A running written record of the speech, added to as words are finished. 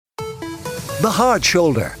The Hard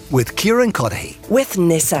Shoulder with Kieran Cuddihy with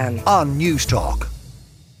Nissan on News Talk.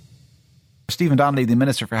 Stephen Donnelly, the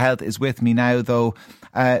Minister for Health, is with me now, though.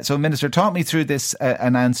 So, Minister, talk me through this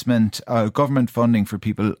announcement, government funding for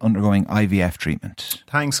people undergoing IVF treatment.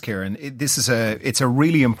 Thanks, Kieran. It's a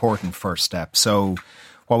really important first step. So,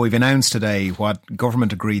 what we've announced today, what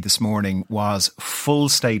government agreed this morning, was full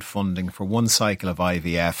state funding for one cycle of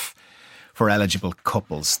IVF for eligible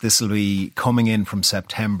couples. This will be coming in from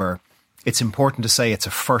September. It's important to say it's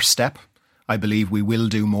a first step. I believe we will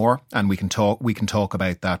do more, and we can talk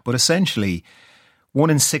about that. But essentially,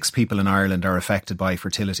 1 in 6 people in Ireland are affected by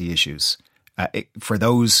fertility issues. For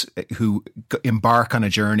those who embark on a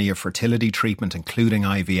journey of fertility treatment, including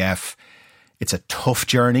IVF, it's a tough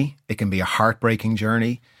journey. It can be a heartbreaking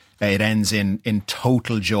journey. It ends in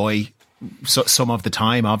total joy. So, some of the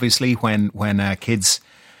time, obviously, when it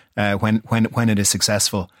is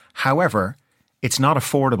successful. However, it's not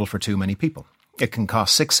affordable for too many people. It can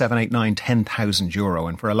cost 6, 7, 8, 9, 10,000 euro.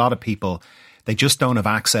 And for a lot of people, they just don't have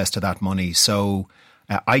access to that money. So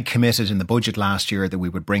I committed in the budget last year that we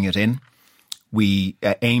would bring it in. We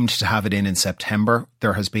aimed to have it in September.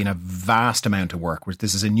 There has been a vast amount of work.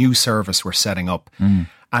 This is a new service we're setting up. And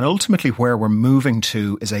ultimately where we're moving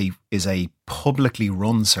to is a publicly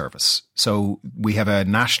run service. So we have a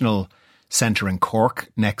national centre in Cork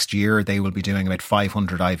next year. They will be doing about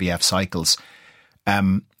 500 IVF cycles.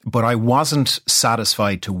 But I wasn't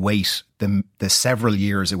satisfied to wait the several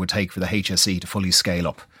years it would take for the HSE to fully scale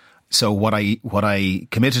up. So what I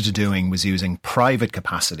committed to doing was using private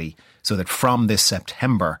capacity so that from this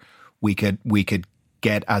September we could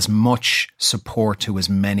get as much support to as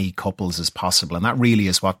many couples as possible. And that really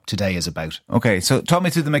is what today is about. Okay, so talk me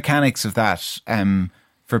through the mechanics of that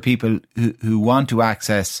for people who want to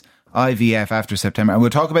access IVF after September. And we'll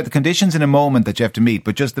talk about the conditions in a moment that you have to meet,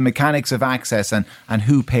 but just the mechanics of access and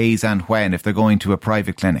who pays and when if they're going to a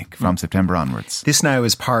private clinic from September onwards. This now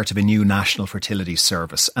is part of a new national fertility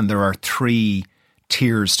service, and there are 3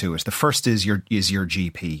 tiers to it. The first is your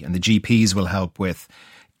GP, and the GPs will help with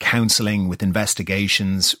counselling, with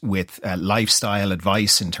investigations, with lifestyle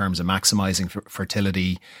advice in terms of maximising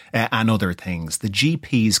fertility and other things. The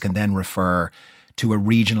GPs can then refer to a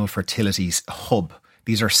regional fertility hub.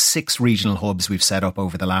 These are 6 regional hubs we've set up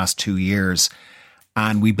over the last 2 years.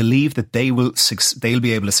 And we believe that they'll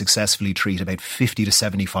be able to successfully treat about 50 to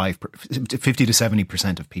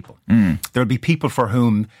 70% of people. There'll be people for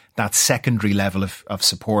whom that secondary level of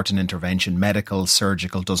support and intervention, medical,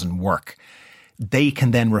 surgical, doesn't work. They can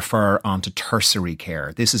then refer on to tertiary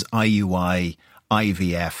care. This is IUI,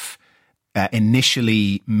 IVF,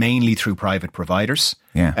 initially mainly through private providers,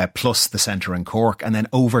 plus the centre in Cork. And then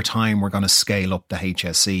over time, we're going to scale up the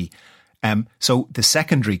HSE. So the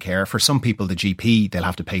secondary care, for some people, the GP, they'll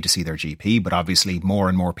have to pay to see their GP, but obviously more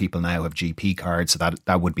and more people now have GP cards, so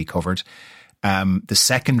that would be covered. The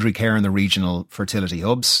secondary care in the regional fertility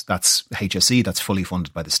hubs, that's HSE, that's fully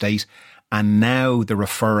funded by the state. And now the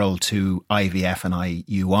referral to IVF and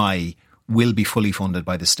IUI will be fully funded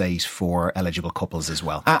by the state for eligible couples as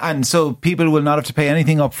well. And so people will not have to pay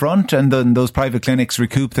anything up front, and then those private clinics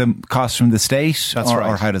recoup the costs from the state? That's right.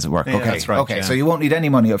 Or how does it work? Yeah, okay, that's right. Okay, yeah. So you won't need any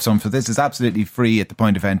money up front, so this is absolutely free at the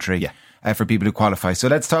point of entry for people who qualify. So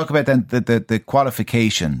let's talk about then the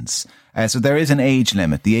qualifications. So there is an age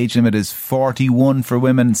limit. The age limit is 41 for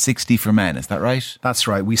women, 60 for men. Is that right? That's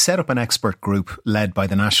right. We set up an expert group led by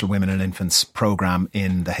the National Women and Infants Programme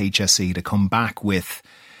in the HSE to come back with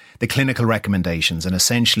the clinical recommendations. And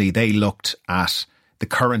essentially they looked at the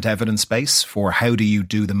current evidence base for how do you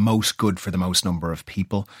do the most good for the most number of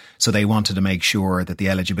people. So they wanted to make sure that the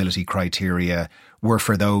eligibility criteria were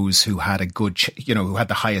for those who had who had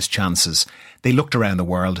the highest chances. They looked around the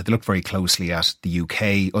world. They looked very closely at the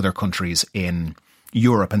UK, other countries in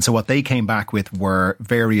Europe. And so what they came back with were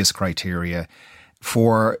various criteria.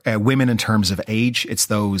 For women in terms of age, it's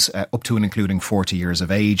those up to and including 40 years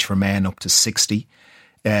of age. For men, up to 60.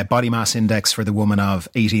 Body mass index for the woman of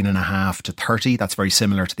 18.5 to 30. That's very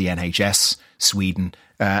similar to the NHS, Sweden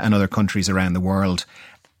and other countries around the world.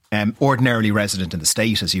 Ordinarily resident in the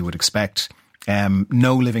state, as you would expect.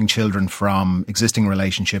 No living children from existing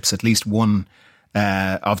relationships, at least one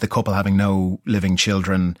of the couple having no living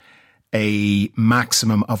children. A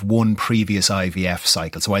maximum of 1 previous IVF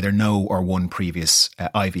cycle. So either no or 1 previous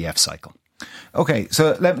IVF cycle. Okay,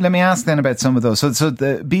 so let me ask then about some of those. So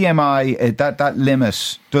the BMI, that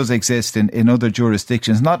limit does exist in other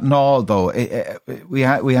jurisdictions, not in all though. We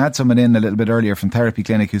had someone in a little bit earlier from Therapy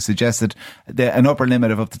Clinic who suggested that an upper limit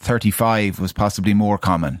of up to 35 was possibly more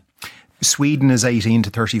common. Sweden is 18 to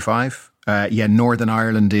 35. Northern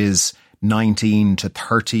Ireland is 19 to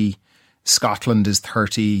 30. Scotland is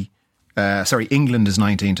 30. England is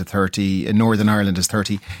 19 to 30. Northern Ireland is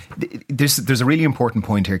 30. There's a really important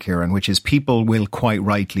point here, Kieran, which is people will quite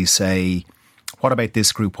rightly say, what about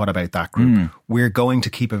this group? What about that group? We're going to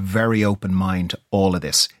keep a very open mind to all of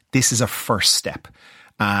this. This is a first step.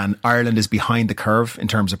 And Ireland is behind the curve in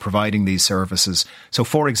terms of providing these services. So,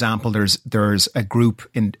 for example, there's a group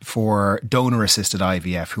for donor-assisted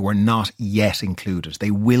IVF who are not yet included.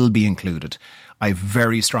 They will be included. I have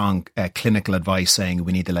very strong clinical advice saying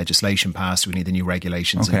we need the legislation passed, we need the new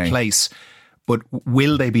regulations in place. But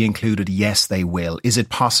will they be included? Yes, they will. Is it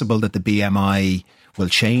possible that the BMI will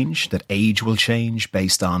change, that age will change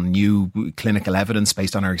based on new clinical evidence,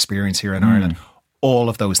 based on our experience here in Ireland? All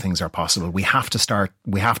of those things are possible. We have to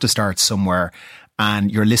start somewhere,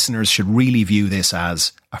 and your listeners should really view this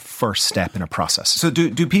as a first step in a process. So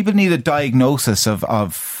do people need a diagnosis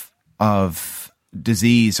of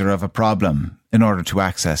disease or of a problem in order to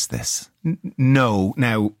access this? No.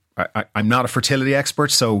 Now, I'm not a fertility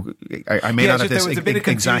expert, so I may not have this. There was a bit of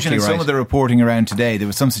confusion exactly in right. some of the reporting around today. There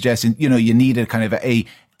was some suggestion, you need a kind of a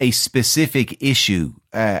specific issue,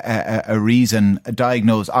 a reason, a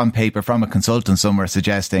diagnosed on paper from a consultant somewhere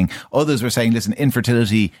suggesting. Others were saying, listen,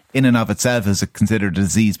 infertility in and of itself is considered a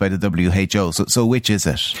disease by the WHO. So which is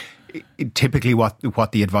it? Typically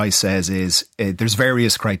what the advice says is there's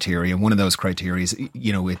various criteria. One of those criteria is,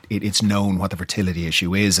 it's known what the fertility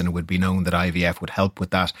issue is, and it would be known that IVF would help with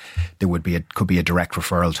that. There could be a direct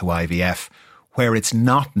referral to IVF. Where it's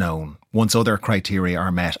not known, once other criteria are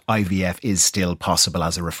met, IVF is still possible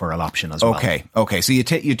as a referral option as well. Okay. So you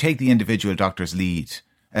take the individual doctor's lead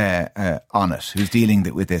on it, who's dealing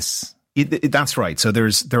with this. That's right. So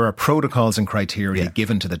there are protocols and criteria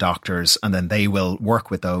given to the doctors, and then they will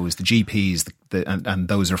work with those. The GPs and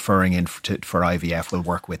those referring in for IVF will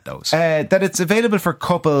work with those. That it's available for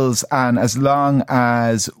couples, and as long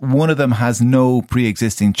as one of them has no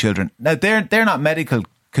pre-existing children. Now they're not medical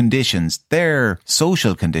conditions, they're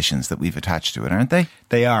social conditions that we've attached to it, aren't they?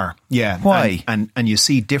 They are, yeah. Why? And you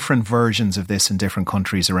see different versions of this in different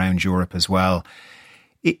countries around Europe as well.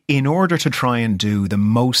 In order to try and do the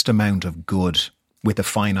most amount of good with a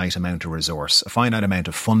finite amount of resource, a finite amount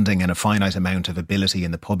of funding and a finite amount of ability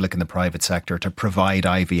in the public and the private sector to provide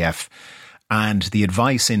IVF. And the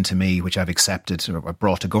advice into me, which I've accepted, or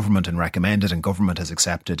brought to government and recommended, and government has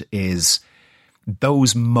accepted, is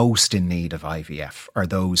those most in need of IVF are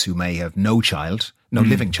those who may have no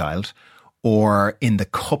living child, or in the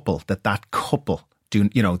couple that couple do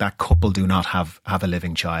not have a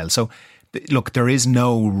living child. So look, there is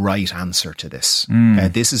no right answer to this.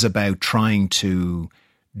 This is about trying to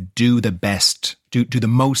do the best, do the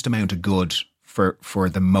most amount of good for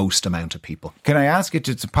the most amount of people. Can I ask you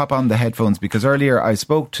to pop on the headphones? Because earlier I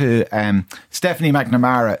spoke to Stephanie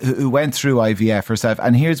McNamara, who went through IVF herself,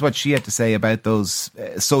 and here's what she had to say about those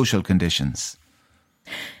social conditions.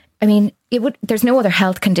 I mean, there's no other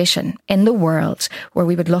health condition in the world where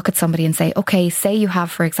we would look at somebody and say, okay, say you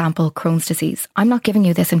have, for example, Crohn's disease. I'm not giving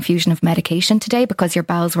you this infusion of medication today because your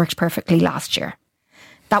bowels worked perfectly last year.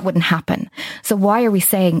 That wouldn't happen. So why are we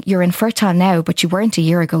saying you're infertile now, but you weren't a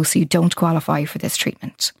year ago, so you don't qualify for this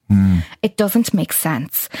treatment? It doesn't make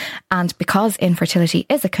sense. And because infertility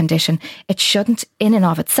is a condition, it shouldn't, in and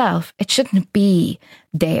of itself, it shouldn't be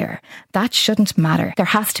there. That shouldn't matter. There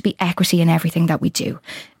has to be equity in everything that we do,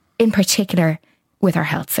 in particular with our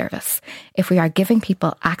health service. If we are giving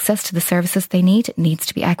people access to the services they need, it needs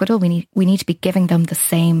to be equitable. We need to be giving them the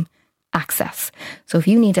same access. So if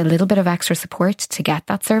you need a little bit of extra support to get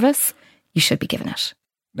that service, you should be given it.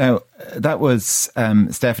 Now, that was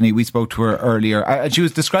Stephanie. We spoke to her earlier. She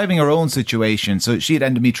was describing her own situation. So she had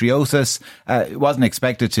endometriosis. Wasn't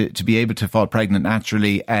expected to be able to fall pregnant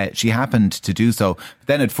naturally. She happened to do so.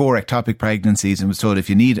 Then had 4 ectopic pregnancies and was told if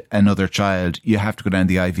you need another child, you have to go down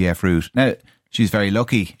the IVF route. Now, she's very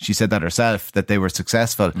lucky. She said that herself, that they were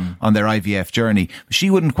successful on their IVF journey. She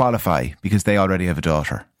wouldn't qualify because they already have a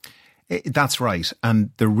daughter. That's right.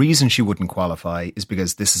 And the reason she wouldn't qualify is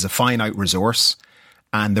because this is a finite resource,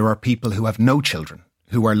 and there are people who have no children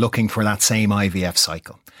who are looking for that same IVF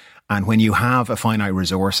cycle. And when you have a finite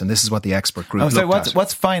resource, and this is what the expert group looked at.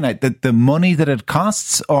 What's finite? The money that it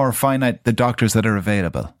costs, or finite the doctors that are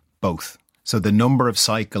available? Both. So the number of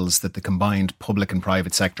cycles that the combined public and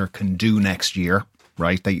private sector can do next year,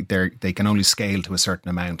 right? They can only scale to a certain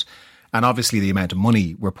amount. And obviously the amount of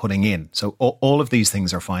money we're putting in. So all of these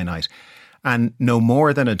things are finite. And no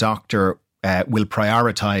more than a doctor will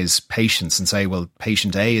prioritise patients and say, well,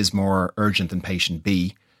 patient A is more urgent than patient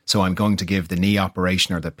B, so I'm going to give the knee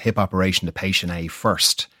operation or the hip operation to patient A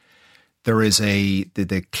first. There is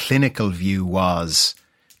the clinical view was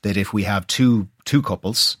that if we have two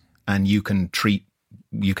couples and you can treat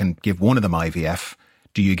you can give one of them IVF.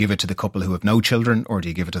 Do you give it to the couple who have no children, or do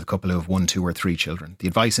you give it to the couple who have 1, 2 or 3 children? The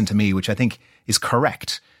advice into me, which I think is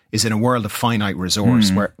correct, is in a world of finite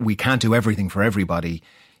resource where we can't do everything for everybody,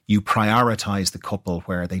 you prioritise the couple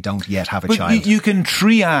where they don't yet have a child. You can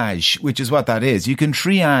triage, which is what that is. You can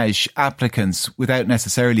triage applicants without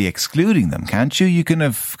necessarily excluding them, can't you? You can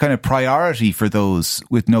have kind of priority for those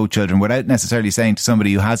with no children without necessarily saying to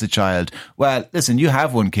somebody who has a child, well, listen, you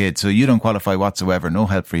have 1 kid, so you don't qualify whatsoever, no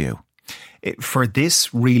help for you. For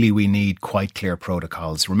this, really, we need quite clear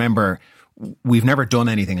protocols. Remember, we've never done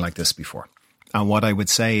anything like this before. And what I would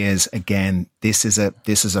say is, again, this is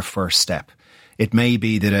a first step. It may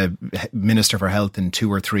be that a Minister for Health in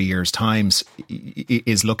 2 or 3 years' time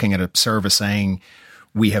is looking at a service saying,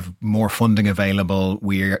 we have more funding available,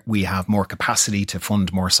 we have more capacity to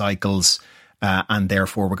fund more cycles, and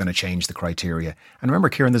therefore we're going to change the criteria. And remember,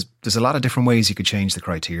 Kieran, there's a lot of different ways you could change the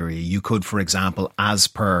criteria. You could, for example, as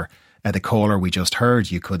per the caller we just heard,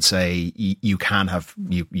 you could say you can have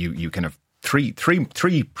three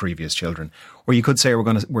previous children, or you could say we're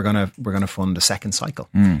going to fund a second cycle,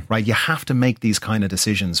 right? You have to make these kind of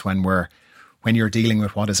decisions when you're dealing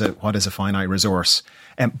with what is a finite resource.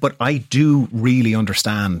 But I do really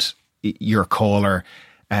understand your caller.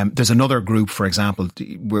 There's another group, for example,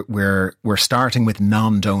 where we're starting with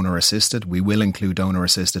non-donor assisted. We will include donor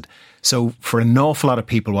assisted. So for an awful lot of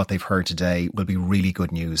people, what they've heard today will be really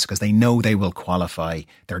good news because they know they will qualify.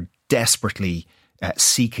 They're desperately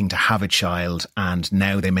seeking to have a child, and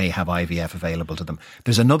now they may have IVF available to them.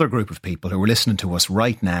 There's another group of people who are listening to us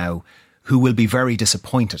right now who will be very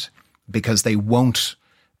disappointed because they won't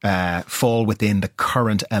fall within the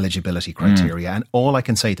current eligibility criteria. And all I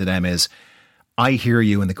can say to them is, I hear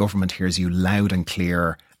you and the government hears you loud and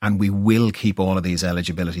clear, and we will keep all of these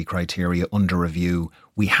eligibility criteria under review.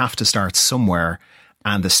 We have to start somewhere,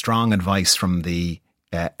 and the strong advice from the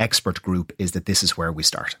expert group is that this is where we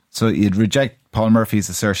start. So you'd reject Paul Murphy's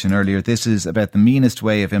assertion earlier, this is about the meanest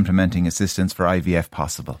way of implementing assistance for IVF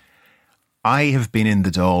possible. I have been in the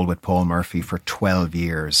Dáil with Paul Murphy for 12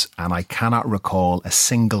 years, and I cannot recall a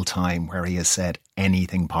single time where he has said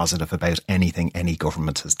anything positive about anything any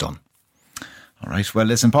government has done. All right. Well,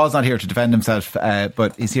 listen, Paul's not here to defend himself,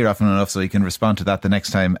 but he's here often enough so he can respond to that the next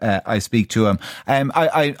time I speak to him.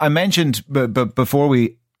 I mentioned before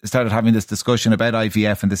we started having this discussion about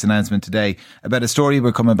IVF and this announcement today about a story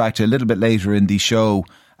we're coming back to a little bit later in the show.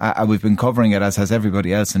 We've been covering it, as has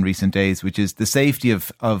everybody else in recent days, which is the safety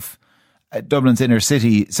of Dublin's inner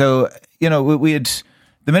city. So, we had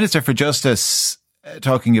the Minister for Justice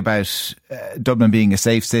talking about Dublin being a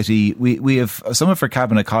safe city. We have some of her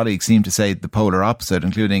cabinet colleagues seem to say the polar opposite,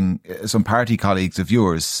 including some party colleagues of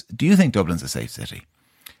yours. Do you think Dublin's a safe city?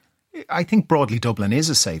 I think broadly Dublin is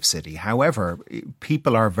a safe city. However,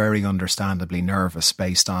 people are very understandably nervous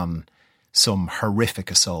based on some horrific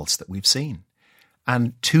assaults that we've seen.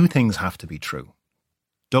 And two things have to be true.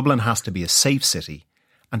 Dublin has to be a safe city,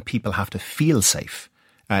 and people have to feel safe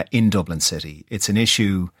in Dublin City. It's an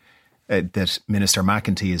issue that Minister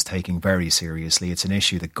McEntee is taking very seriously. It's an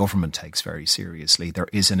issue that government takes very seriously. There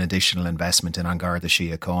is an additional investment in An Garda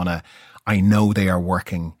Síochána. I know they are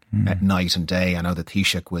working at night and day. I know that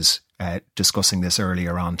Taoiseach was discussing this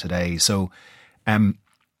earlier on today. So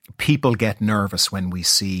people get nervous when we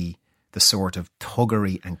see the sort of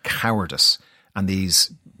thuggery and cowardice and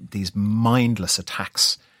these mindless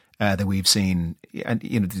attacks that we've seen. And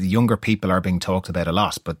the younger people are being talked about a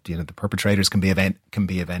lot, but the perpetrators can be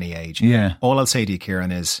of any age. Yeah. All I'll say to you,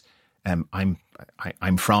 Kieran, is I'm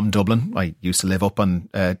from Dublin. I used to live up on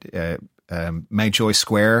Mountjoy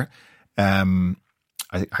Square.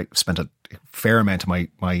 I spent a fair amount of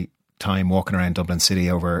my time walking around Dublin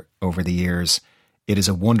City over the years. It is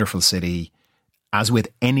a wonderful city. As with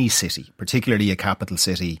any city, particularly a capital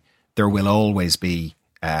city, there will always be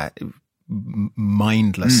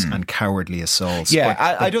mindless and cowardly assaults. Yeah,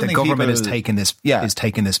 I don't think the government people, is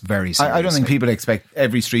taking this very seriously. I don't think people expect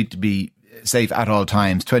every street to be safe at all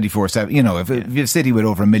times, 24/7. If you have a city with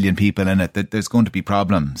over 1 million people in it, there's going to be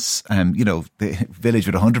problems. The village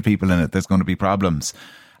with 100 people in it, there's going to be problems.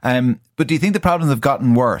 But do you think the problems have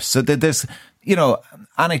gotten worse? So that there's,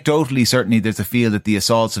 anecdotally, certainly there's a feel that the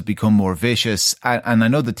assaults have become more vicious. And I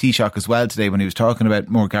know the Taoiseach as well today, when he was talking about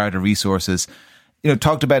more Garda resources,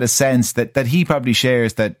 talked about a sense that he probably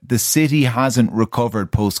shares, that the city hasn't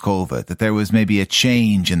recovered post-COVID, that there was maybe a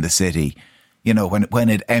change in the city, when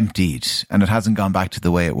it emptied and it hasn't gone back to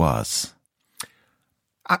the way it was.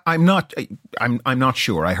 I'm not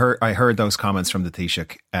sure. I heard those comments from the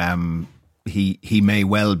Taoiseach. He may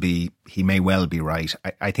well be right.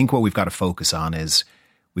 I think what we've got to focus on is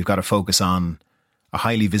a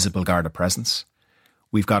highly visible Garda presence.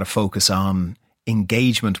 We've got to focus on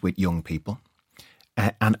engagement with young people.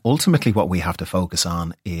 And ultimately what we have to focus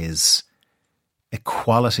on is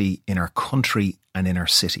equality in our country and in our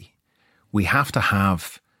city. We have to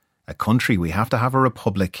have a country, we have to have a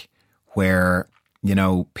republic where, you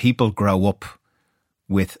know, people grow up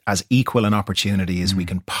with as equal an opportunity as we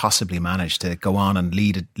can possibly manage to go on and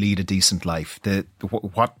lead a decent life.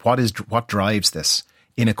 What drives this?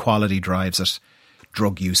 Inequality drives it.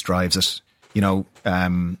 Drug use drives it. You know,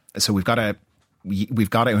 so we've got to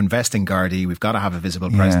invest in Gardaí. We've got to have a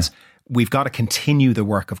visible presence. Yeah. We've got to continue the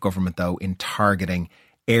work of government, though, in targeting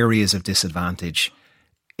areas of disadvantage.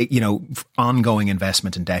 You know, ongoing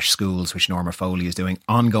investment in Desh schools, which Norma Foley is doing,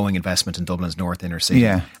 ongoing investment in Dublin's North Inner City,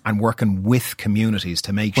 and working with communities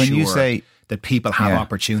to make sure that people have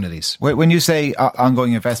opportunities. When you say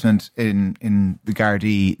ongoing investment in the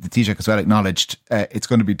Gardaí, the Taoiseach as well acknowledged it's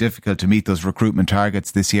going to be difficult to meet those recruitment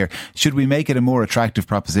targets this year. Should we make it a more attractive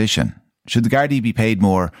proposition? Should the Gardaí be paid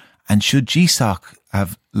more? And should GSOC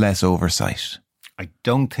have less oversight? I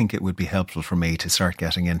don't think it would be helpful for me to start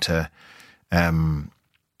getting into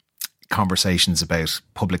conversations about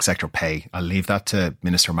public sector pay. I'll leave that to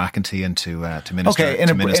Minister McEntee and to Minister. Okay,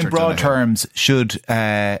 in broad terms, should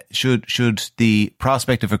the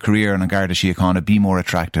prospect of a career in an Garda Síochána be more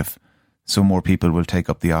attractive, so more people will take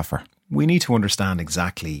up the offer? We need to understand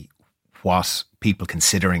exactly what people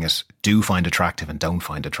considering it do find attractive and don't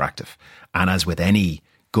find attractive. And as with any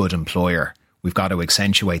good employer, we've got to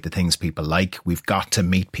accentuate the things people like. We've got to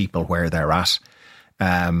meet people where they're at.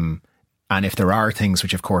 And if there are things,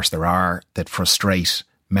 which of course there are, that frustrate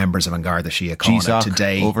members of An Garda Síochána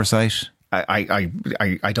today, oversight, I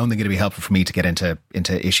don't think it'd be helpful for me to get into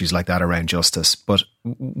issues like that around justice. But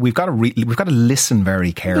we've got to listen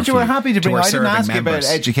very carefully. But you were happy to bring. I didn't ask you about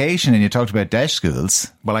education, and you talked about Desh schools.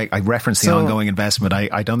 Well, I referenced the ongoing investment.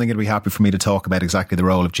 I don't think it'd be happy for me to talk about exactly the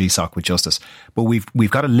role of GSOC with justice. But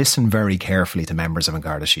we've got to listen very carefully to members of An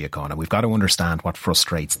Garda Síochána. We've got to understand what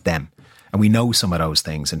frustrates them. And we know some of those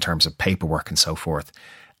things in terms of paperwork and so forth.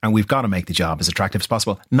 And we've got to make the job as attractive as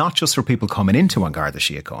possible, not just for people coming into An Garda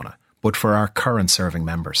Síochána, but for our current serving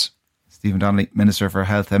members. Stephen Donnelly, Minister for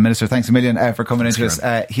Health. Minister, thanks a million for coming into us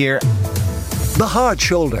here. The Hard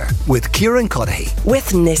Shoulder with Kieran Cuddihy.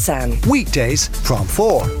 With Nissan. Weekdays from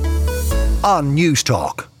 4 on News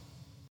Talk.